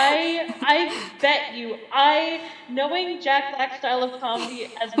I bet you, knowing Jack Black's style of comedy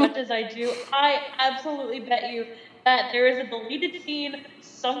as much as I do, I absolutely bet you that there is a deleted scene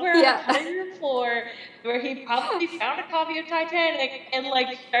somewhere on the Yeah. cutting room floor where he probably found a copy of Titanic and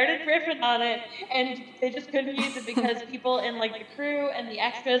like started riffing on it, and they just couldn't use it because people in like the crew and the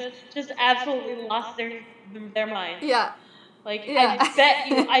extras just absolutely lost their minds. Yeah. Like, Yeah. I bet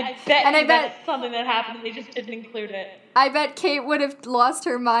And I you bet- that's something that happened and they just didn't include it. I bet Kate would have lost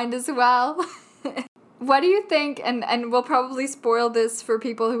her mind as well. What do you think, and we'll probably spoil this for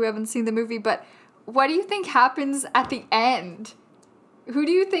people who haven't seen the movie, but what do you think happens at the end? Who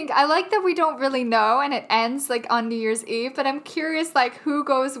do you think? I like that we don't really know and it ends like on New Year's Eve, but I'm curious like who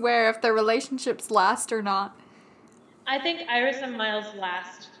goes where, if their relationships last or not. I think Iris and Miles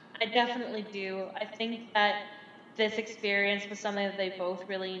last. I definitely do. I think that this experience was something that they both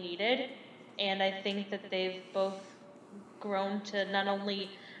really needed, and I think that they've both grown to not only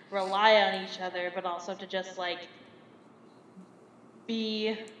rely on each other, but also to just like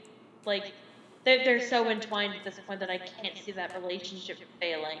be like they're so entwined at this point that I can't see that relationship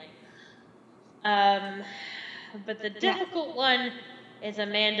failing. But the difficult one is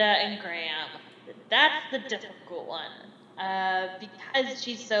Amanda and Graham. That's the difficult one. Because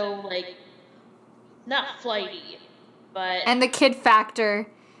she's so like not flighty, but And the kid factor.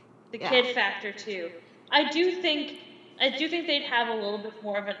 the kid factor too. I do think they'd have a little bit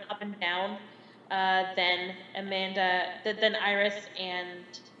more of an up and down than Iris and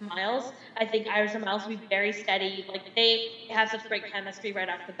Miles. I think Iris and Miles will be very steady. Like they have such great chemistry right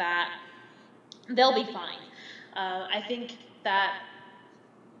off the bat. They'll be fine. I think that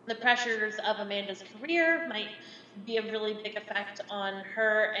the pressures of Amanda's career might be a really big effect on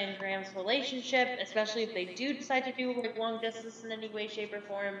her and Graham's relationship, especially if they do decide to do like long distance in any way, shape, or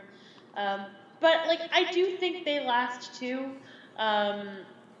form. But like I do think they last too.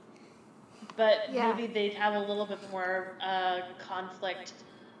 But maybe they'd have a little bit more conflict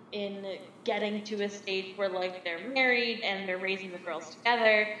in getting to a stage where like they're married and they're raising the girls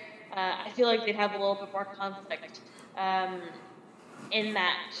together. I feel like they'd have a little bit more conflict in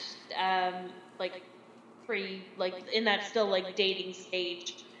that like in that still like dating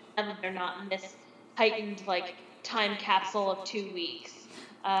stage, and that they're not in this heightened like time capsule of 2 weeks.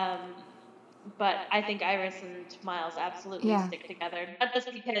 But I think Iris and Miles absolutely stick together, not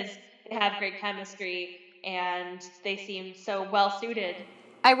just because they have great chemistry and they seem so well suited.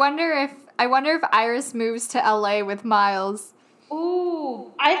 I wonder if Iris moves to LA with Miles.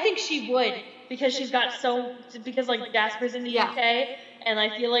 Ooh, I think she would, because because like Jasper's in the UK, and I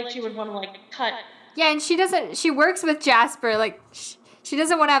feel like she would want to like cut. Yeah, and she works with Jasper, like she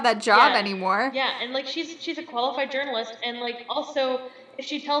doesn't want to have that job anymore. Yeah, and like she's a qualified journalist, and like also if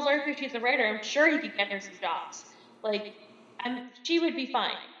she tells Arthur she's a writer, I'm sure he could get her some jobs. Like, she would be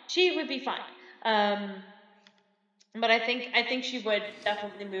fine. She would be fine. But I think she would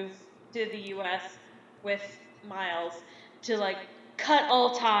definitely move to the US with Miles to like cut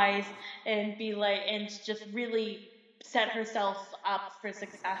all ties and be like, and just really set herself up for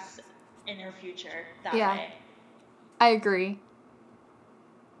success in her future that way. I agree.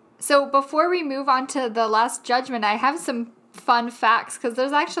 So before we move on to the Last Judgment, I have some fun facts, because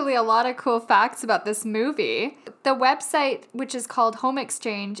there's actually a lot of cool facts about this movie. The website, which is called Home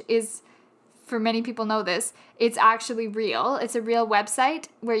Exchange, is, for many people know this, it's actually real. It's a real website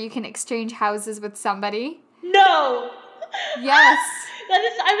where you can exchange houses with somebody. No! Yes. I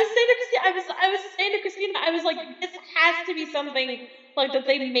was saying to Christina, I was like, this has to be something like that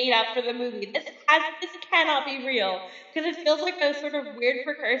they made up for the movie. This cannot be real, because it feels like a sort of weird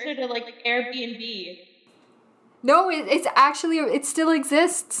precursor to like Airbnb. No, it's actually, it still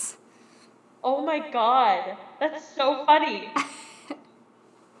exists. Oh my god, that's so funny.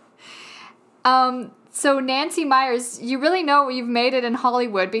 So Nancy Meyers, you really know you've made it in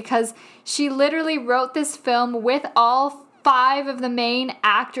Hollywood, because she literally wrote this film with all 5 of the main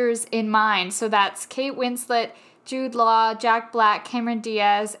actors in mind. So that's Kate Winslet, Jude Law, Jack Black, Cameron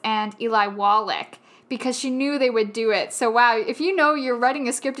Diaz, and Eli Wallach, because she knew they would do it. So wow, if you know you're writing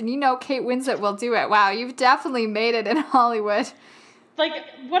a script and you know Kate Winslet will do it, wow, you've definitely made it in Hollywood. Like,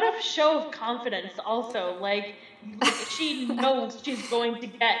 what a show of confidence also. Like she knows she's going to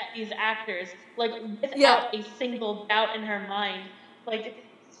get these actors, like, without a single doubt in her mind. Like,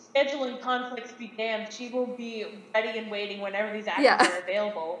 scheduling conflicts be damned, she will be ready and waiting whenever these actors are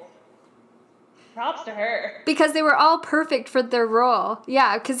available. Props to her. Because they were all perfect for their role.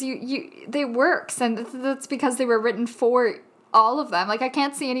 Yeah, because they works, and that's because they were written for all of them. Like, I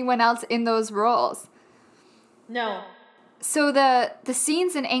can't see anyone else in those roles. No. So the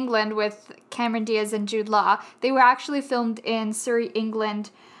scenes in England with Cameron Diaz and Jude Law, they were actually filmed in Surrey,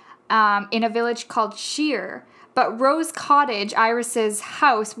 England, in a village called Sheer. But Rose Cottage, Iris's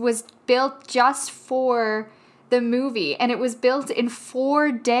house, was built just for the movie, and it was built in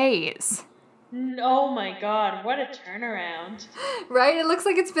 4 days. Oh my god, what a turnaround. Right? It looks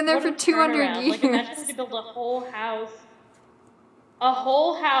like it's been there for 200 years. Like, imagine having to build a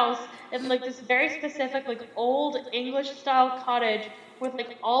whole house in like this very specific like old English style cottage with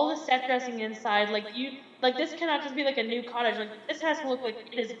like all the set dressing inside. Like this cannot just be like a new cottage. Like this has to look like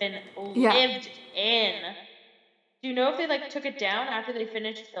it has been lived in. Do you know if they like took it down after they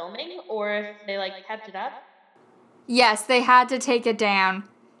finished filming or if they like kept it up? Yes, they had to take it down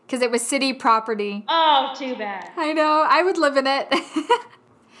because it was city property. Oh, too bad. I know. I would live in it.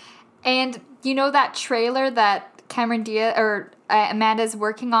 And you know that trailer that Cameron Diaz or Amanda's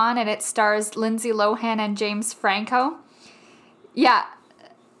working on, and it stars Lindsay Lohan and James Franco? Yeah,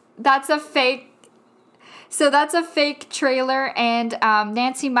 that's a fake. So that's a fake trailer, and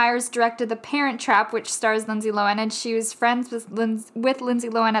Nancy Meyers directed The Parent Trap, which stars Lindsay Lohan, and she was friends with Lindsay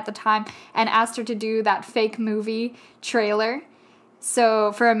Lohan at the time and asked her to do that fake movie trailer.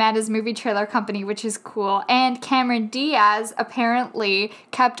 So for Amanda's movie trailer company, which is cool. And Cameron Diaz apparently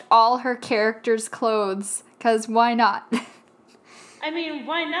kept all her characters' clothes, because why not? I mean,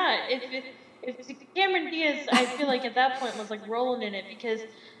 why not? If Cameron Diaz, I feel like at that point was like rolling in it because,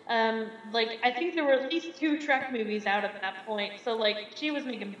 like I think there were at least 2 Trek movies out at that point, so like she was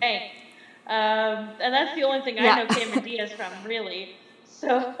making bank, and that's the only thing I know Cameron Diaz from really.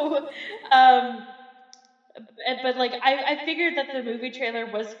 So, but like I figured that the movie trailer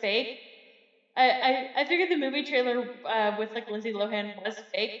was fake. I figured the movie trailer with like Lindsay Lohan was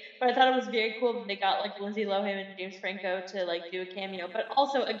fake, but I thought it was very cool that they got like Lindsay Lohan and James Franco to like do a cameo. But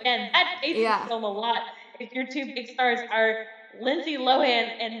also, again, that dates the film a lot. If your 2 big stars are Lindsay Lohan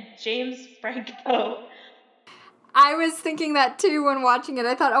and James Franco. I was thinking that too when watching it.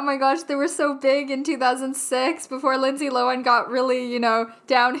 I thought, oh my gosh, they were so big in 2006 before Lindsay Lohan got really,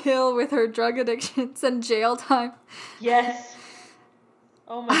 downhill with her drug addictions and jail time. Yes.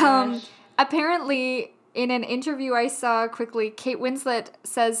 Oh my gosh. Apparently, in an interview I saw quickly, Kate Winslet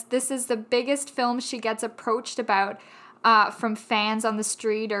says this is the biggest film she gets approached about from fans on the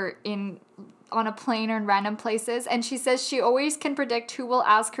street or on a plane or in random places. And she says she always can predict who will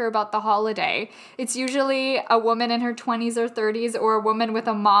ask her about The Holiday. It's usually a woman in her 20s or 30s or a woman with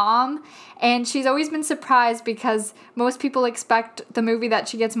a mom. And she's always been surprised because most people expect the movie that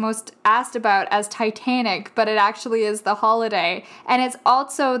she gets most asked about as Titanic, but it actually is The Holiday. And it's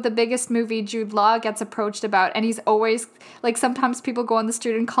also the biggest movie Jude Law gets approached about. And he's always, like, sometimes people go on the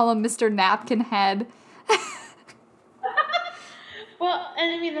street and call him Mr. Napkin Head. Well,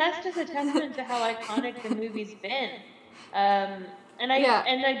 and I mean that's just a testament to how iconic the movie's been. And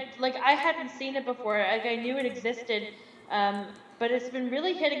I hadn't seen it before. Like I knew it existed, but it's been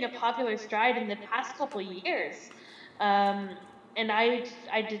really hitting a popular stride in the past couple years. And I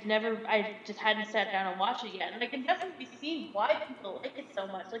just hadn't sat down and watched it yet. And I can definitely see why people like it so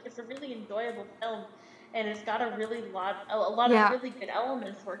much. Like it's a really enjoyable film, and it's got a lot of really good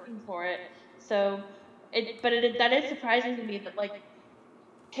elements working for it. So. That is surprising to me that like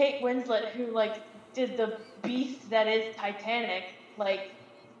Kate Winslet, who like did the beast that is Titanic, like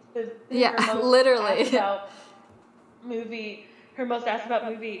literally. Her most asked about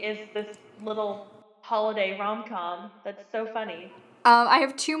movie is this little holiday rom-com. That's so funny. I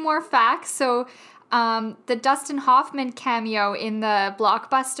have 2 more facts. So the Dustin Hoffman cameo in the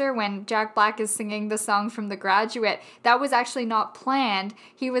Blockbuster when Jack Black is singing the song from The Graduate, that was actually not planned.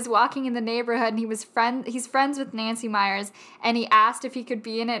 He was walking in the neighborhood and he's friends with Nancy Meyers, and he asked if he could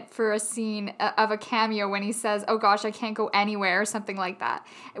be in it for a scene of a cameo when he says, "Oh gosh, I can't go anywhere," or something like that,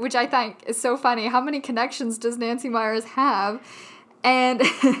 which I think is so funny. How many connections does Nancy Meyers have? And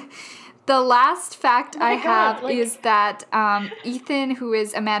the last fact I have is that Ethan, who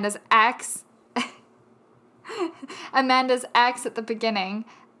is Amanda's ex at the beginning,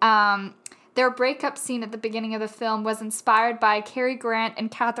 their breakup scene at the beginning of the film was inspired by Cary Grant and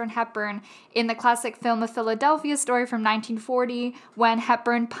Katharine Hepburn in the classic film A Philadelphia Story from 1940 when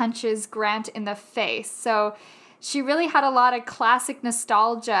Hepburn punches Grant in the face. So she really had a lot of classic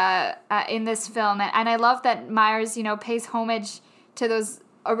nostalgia in this film, and I love that Meyers, pays homage to those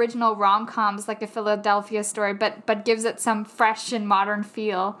original rom-coms like A Philadelphia Story, but gives it some fresh and modern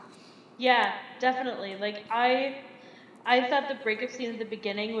feel. Yeah, definitely. Like I thought the breakup scene at the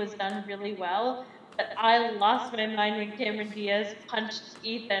beginning was done really well, but I lost my mind when Cameron Diaz punched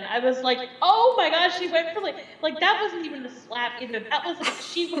Ethan. I was like, oh my gosh, she went for like that wasn't even a slap either. That was like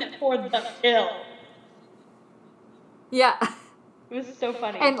she went for the kill. Yeah. It was so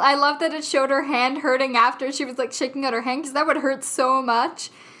funny. And I love that it showed her hand hurting after she was like shaking out her hand, because that would hurt so much.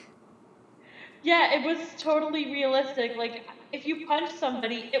 Yeah, it was totally realistic. Like, if you punch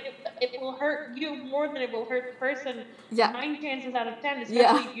somebody, it will hurt you more than it will hurt the person. Yeah. 9 chances out of 10, especially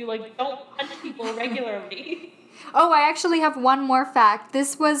Yeah. if you like don't punch people regularly. Oh, I actually have one more fact.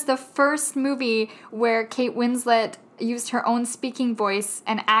 This was the first movie where Kate Winslet used her own speaking voice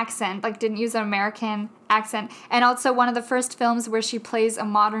and accent, like didn't use an American accent, and also one of the first films where she plays a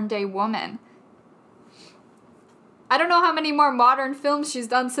modern day woman. I don't know how many more modern films she's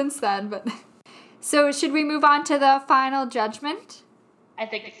done since then, but... So, should we move on to the final judgment? I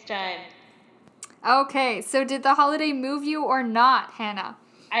think it's time. Okay, so did the holiday move you or not, Hannah?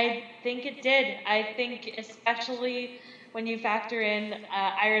 I think it did. I think especially when you factor in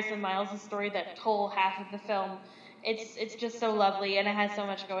Iris and Miles' story that told half of the film, it's just so lovely and it has so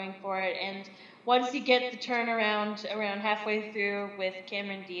much going for it. And once you get the turnaround around halfway through with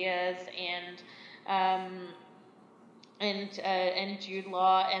Cameron Diaz and Jude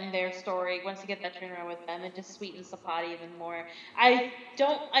Law and their story, once you get that turnaround with them, it just sweetens the pot even more. I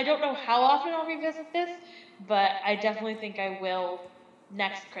don't know how often I'll revisit this, but I definitely think I will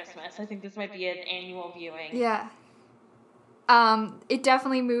next Christmas. I think this might be an annual viewing. Yeah. It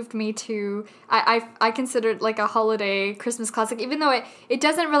definitely moved me to, I consider it like a holiday Christmas classic, even though it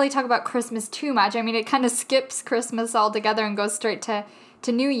doesn't really talk about Christmas too much. I mean, it kind of skips Christmas altogether and goes straight to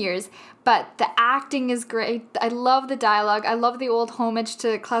New Year's. But the acting is great. I love the dialogue. I love the old homage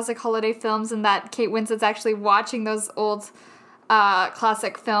to classic holiday films, and that Kate Winslet's actually watching those old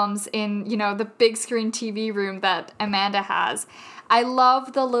classic films in, the big screen TV room that Amanda has. I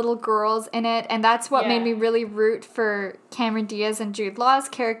love the little girls in it, and that's what made me really root for Cameron Diaz and Jude Law's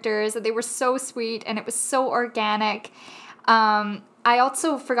characters. They were so sweet, and it was so organic. I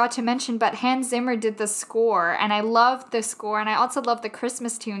also forgot to mention, but Hans Zimmer did the score, and I loved the score, and I also love the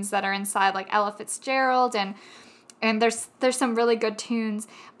Christmas tunes that are inside, like Ella Fitzgerald, and there's some really good tunes.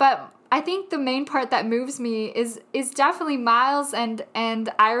 But I think the main part that moves me is definitely Miles and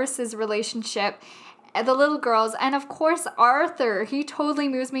Iris's relationship, the little girls, and of course Arthur. He totally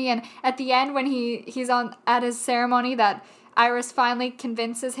moves me, and at the end when he's at his ceremony that Iris finally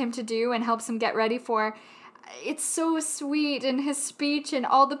convinces him to do and helps him get ready for, it's so sweet, and his speech and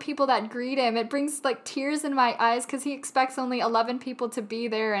all the people that greet him, it brings like tears in my eyes because he expects only 11 people to be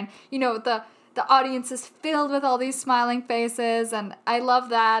there, and the audience is filled with all these smiling faces, and I love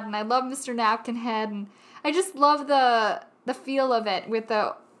that, and I love Mr. Napkinhead, and I just love the feel of it with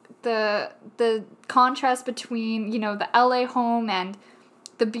the contrast between, the LA home and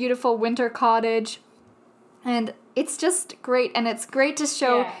the beautiful winter cottage. And it's just great, and it's great to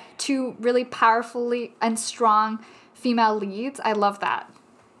show two really powerfully and strong female leads. I love that.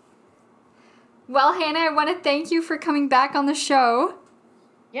 Well, Hannah, I want to thank you for coming back on the show.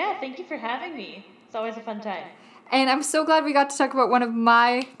 Yeah, thank you for having me. It's always a fun time. And I'm so glad we got to talk about one of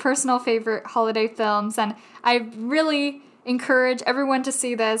my personal favorite holiday films, and I really encourage everyone to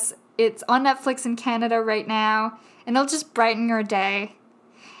see this. It's on Netflix in Canada right now, and it'll just brighten your day.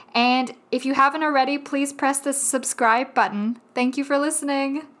 And if you haven't already, please press the subscribe button. Thank you for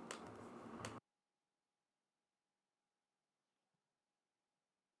listening.